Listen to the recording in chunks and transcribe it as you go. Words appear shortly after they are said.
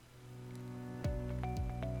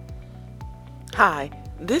Hi,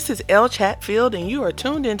 this is Elle Chatfield, and you are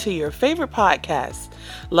tuned into your favorite podcast,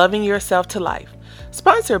 Loving Yourself to Life,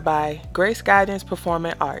 sponsored by Grace Guidance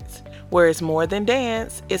Performing Arts, where it's more than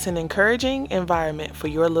dance, it's an encouraging environment for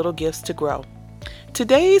your little gifts to grow.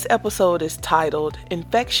 Today's episode is titled,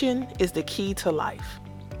 Infection is the Key to Life.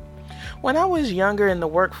 When I was younger in the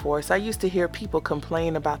workforce, I used to hear people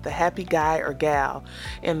complain about the happy guy or gal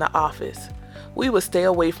in the office. We would stay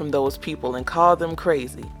away from those people and call them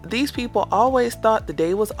crazy. These people always thought the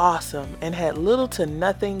day was awesome and had little to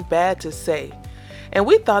nothing bad to say, and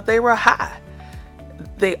we thought they were high.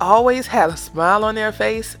 They always had a smile on their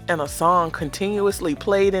face and a song continuously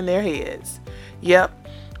played in their heads. Yep,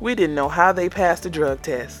 we didn't know how they passed the drug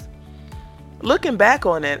test. Looking back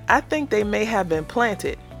on it, I think they may have been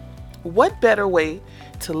planted. What better way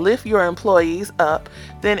to lift your employees up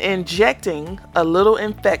than injecting a little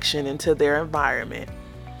infection into their environment?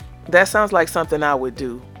 That sounds like something I would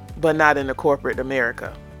do, but not in a corporate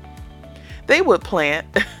America. They would plant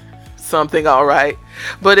something, all right,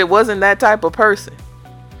 but it wasn't that type of person.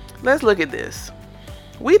 Let's look at this.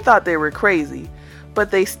 We thought they were crazy, but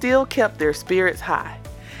they still kept their spirits high.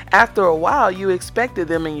 After a while, you expected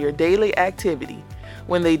them in your daily activity.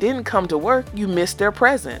 When they didn't come to work, you missed their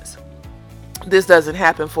presence. This doesn't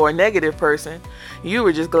happen for a negative person. You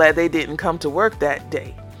were just glad they didn't come to work that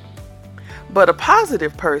day. But a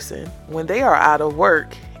positive person, when they are out of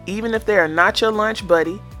work, even if they are not your lunch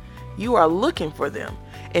buddy, you are looking for them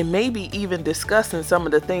and maybe even discussing some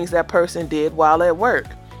of the things that person did while at work.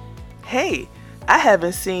 Hey, I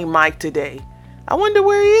haven't seen Mike today. I wonder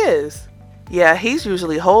where he is. Yeah, he's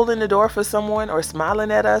usually holding the door for someone or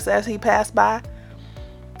smiling at us as he passed by.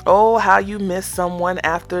 Oh, how you miss someone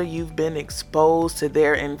after you've been exposed to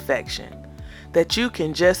their infection. That you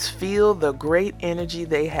can just feel the great energy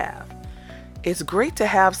they have. It's great to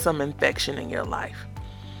have some infection in your life.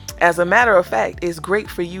 As a matter of fact, it's great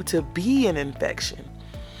for you to be an infection.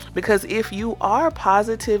 Because if you are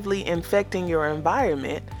positively infecting your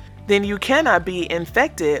environment, then you cannot be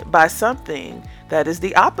infected by something that is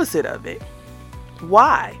the opposite of it.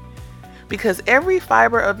 Why? Because every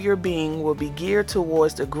fiber of your being will be geared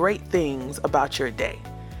towards the great things about your day.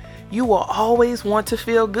 You will always want to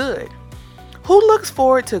feel good. Who looks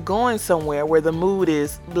forward to going somewhere where the mood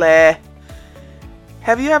is blah?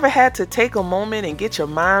 Have you ever had to take a moment and get your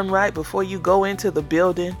mind right before you go into the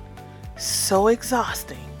building? So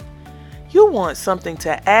exhausting. You want something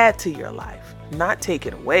to add to your life, not take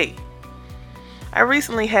it away. I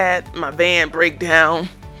recently had my van break down.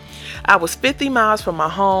 I was 50 miles from my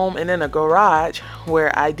home and in a garage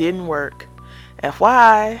where I didn't work.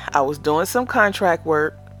 FYI, I was doing some contract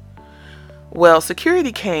work. Well,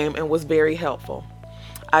 security came and was very helpful.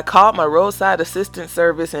 I called my roadside assistance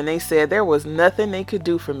service and they said there was nothing they could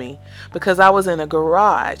do for me because I was in a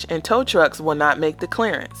garage and tow trucks will not make the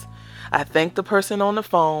clearance. I thanked the person on the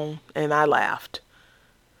phone and I laughed.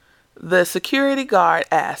 The security guard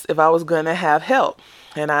asked if I was going to have help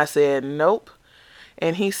and I said nope.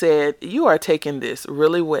 And he said, "You are taking this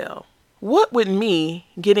really well." What would me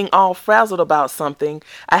getting all frazzled about something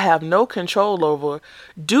I have no control over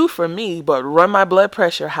do for me but run my blood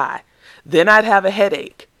pressure high? Then I'd have a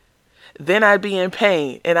headache. Then I'd be in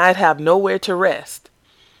pain and I'd have nowhere to rest.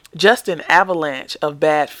 Just an avalanche of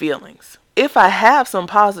bad feelings. If I have some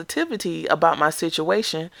positivity about my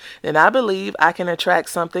situation, then I believe I can attract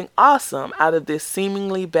something awesome out of this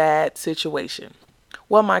seemingly bad situation.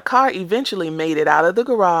 Well, my car eventually made it out of the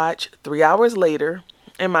garage 3 hours later,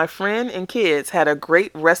 and my friend and kids had a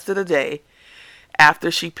great rest of the day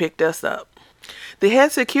after she picked us up. The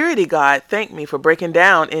head security guard thanked me for breaking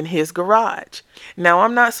down in his garage. Now,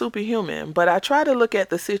 I'm not superhuman, but I try to look at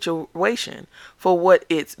the situation for what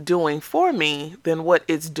it's doing for me than what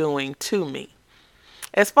it's doing to me.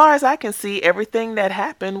 As far as I can see, everything that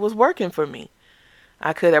happened was working for me.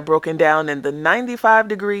 I could have broken down in the 95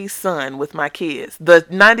 degrees sun with my kids, the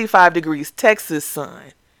 95 degrees Texas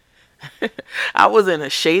sun. I was in a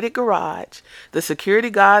shaded garage. The security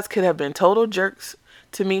guards could have been total jerks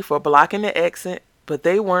to me for blocking the exit, but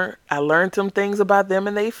they weren't. I learned some things about them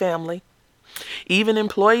and their family. Even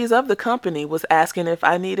employees of the company was asking if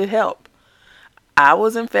I needed help. I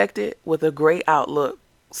was infected with a great outlook,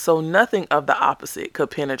 so nothing of the opposite could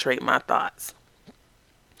penetrate my thoughts.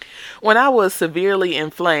 When I was severely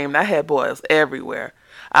inflamed, I had boils everywhere.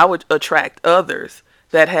 I would attract others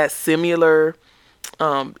that had similar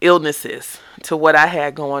illnesses to what I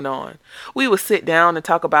had going on. We would sit down and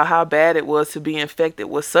talk about how bad it was to be infected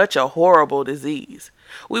with such a horrible disease.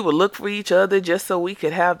 We would look for each other just so we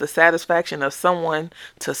could have the satisfaction of someone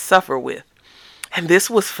to suffer with. And this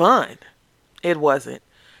was fun. It wasn't.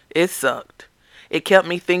 It sucked. It kept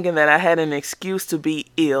me thinking that I had an excuse to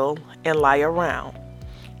be ill and lie around.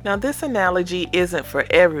 Now, this analogy isn't for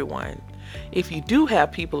everyone. If you do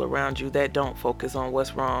have people around you that don't focus on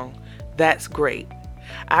what's wrong, that's great.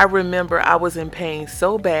 I remember I was in pain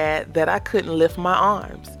so bad that I couldn't lift my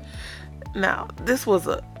arms. Now, this was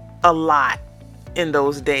a lot in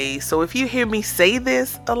those days, so if you hear me say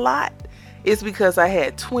this a lot, it's because I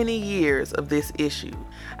had 20 years of this issue.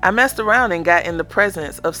 I messed around and got in the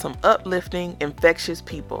presence of some uplifting, infectious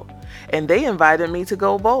people, and they invited me to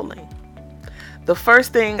go bowling. The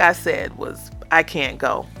first thing I said was, I can't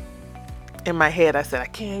go. In my head, I said, I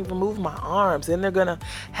can't even move my arms, and they're gonna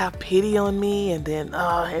have pity on me, and then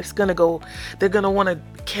they're gonna want to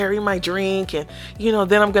carry my drink, and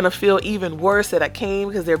then I'm gonna feel even worse that I came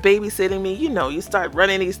because they're babysitting me. You start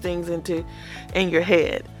running these things in your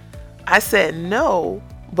head. I said no,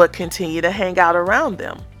 but continue to hang out around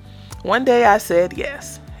them. One day I said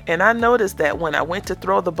yes, and I noticed that when I went to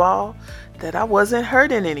throw the ball, that I wasn't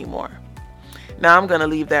hurting anymore. Now I'm gonna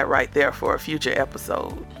leave that right there for a future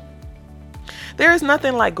episode. There is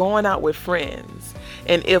nothing like going out with friends,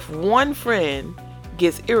 and if one friend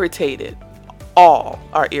gets irritated, all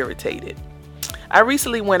are irritated. I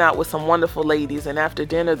recently went out with some wonderful ladies, and after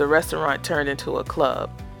dinner the restaurant turned into a club.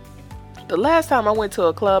 The last time I went to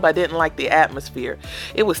a club, I didn't like the atmosphere.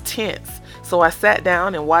 It was tense, so I sat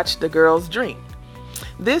down and watched the girls drink.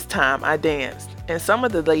 This time I danced, and some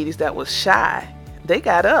of the ladies that was shy, they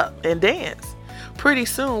got up and danced. Pretty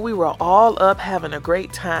soon we were all up having a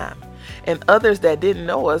great time, and others that didn't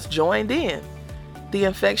know us joined in. The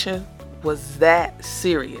infection was that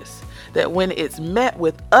serious that when it's met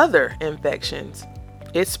with other infections,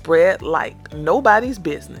 it spread like nobody's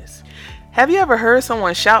business. Have you ever heard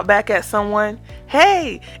someone shout back at someone,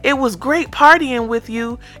 "Hey, it was great partying with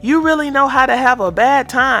you. You really know how to have a bad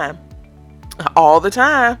time"? All the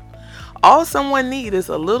time. All someone needs is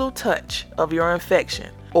a little touch of your infection,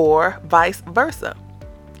 or vice versa.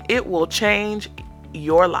 It will change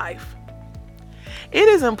your life. It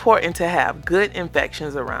is important to have good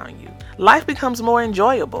infections around you. Life becomes more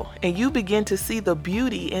enjoyable, and you begin to see the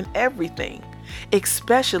beauty in everything,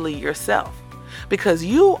 especially yourself, because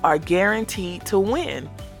you are guaranteed to win.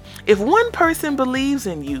 If one person believes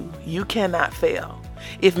in you, you cannot fail.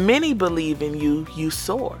 If many believe in you, you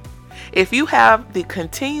soar. If you have the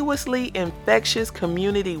continuously infectious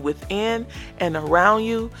community within and around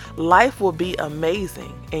you, life will be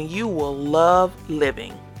amazing and you will love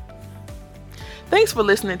living. Thanks for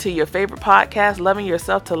listening to your favorite podcast, Loving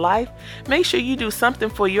Yourself to Life. Make sure you do something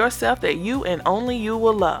for yourself that you and only you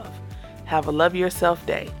will love. Have a love yourself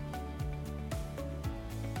day.